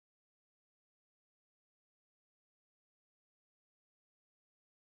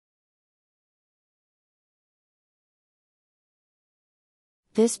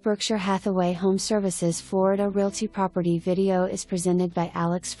This Berkshire Hathaway HomeServices Florida Realty property video is presented by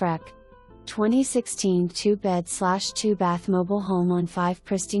Alex Freck. 2016 2-bed/2-bath mobile home on 5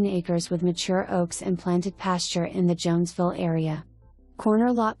 pristine acres with mature oaks and planted pasture in the Jonesville area.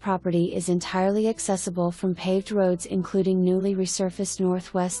 Corner lot property is entirely accessible from paved roads including newly resurfaced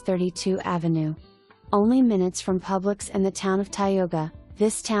Northwest 32 Avenue. Only minutes from Publix and the Town of Tioga,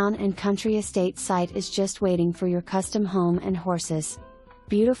 this town and country estate site is just waiting for your custom home and horses.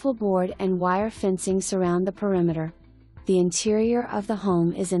 Beautiful board and wire fencing surround the perimeter. The interior of the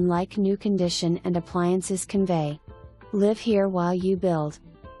home is in like-new condition and appliances convey. Live here while you build.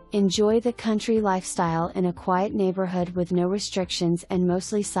 Enjoy the country lifestyle in a quiet neighborhood with no restrictions and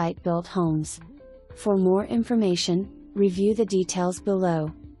mostly site-built homes. For more information, review the details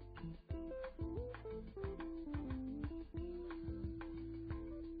below.